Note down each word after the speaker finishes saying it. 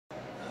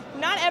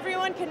Not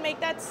everyone can make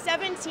that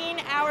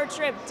 17-hour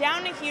trip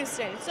down to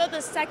Houston, so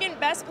the second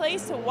best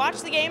place to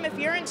watch the game if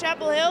you're in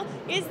Chapel Hill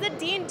is the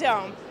Dean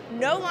Dome.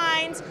 No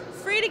lines,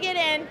 free to get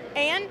in,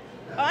 and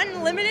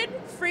unlimited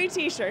free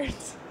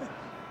t-shirts.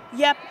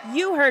 Yep,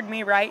 you heard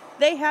me right.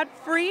 They had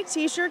free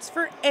t-shirts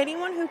for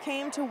anyone who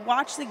came to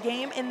watch the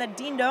game in the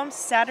Dean Dome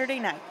Saturday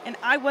night, and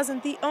I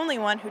wasn't the only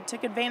one who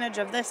took advantage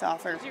of this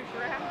offer.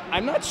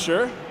 I'm not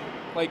sure,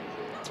 like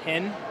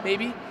 10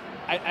 maybe.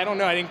 I don't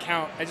know, I didn't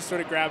count. I just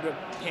sort of grabbed a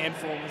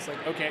handful and was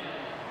like, okay.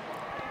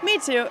 Me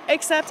too,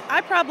 except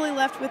I probably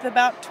left with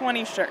about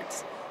 20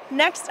 shirts.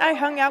 Next, I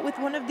hung out with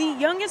one of the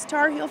youngest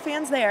Tar Heel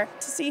fans there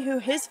to see who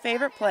his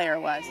favorite player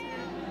was.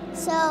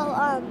 So,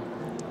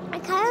 I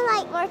kind of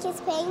like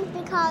Marcus Payne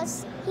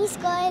because he's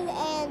good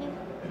and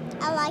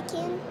I like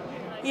him.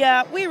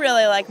 Yeah, we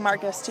really like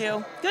Marcus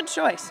too. Good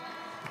choice.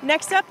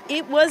 Next up,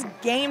 it was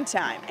game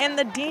time, and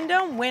the Dean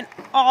Dome went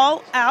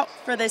all out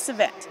for this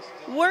event.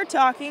 We're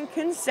talking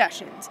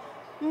concessions,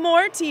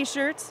 more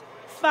t-shirts,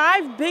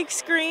 5 big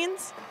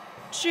screens,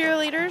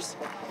 cheerleaders,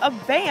 a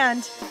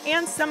band,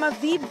 and some of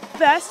the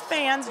best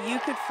fans you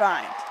could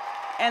find.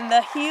 And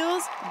the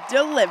Heels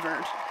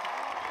delivered,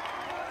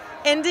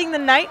 ending the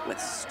night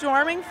with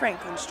storming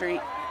Franklin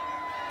Street.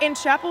 In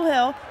Chapel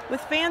Hill,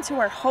 with fans who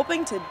are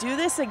hoping to do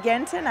this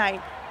again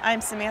tonight,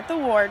 I'm Samantha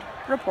Ward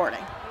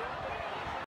reporting.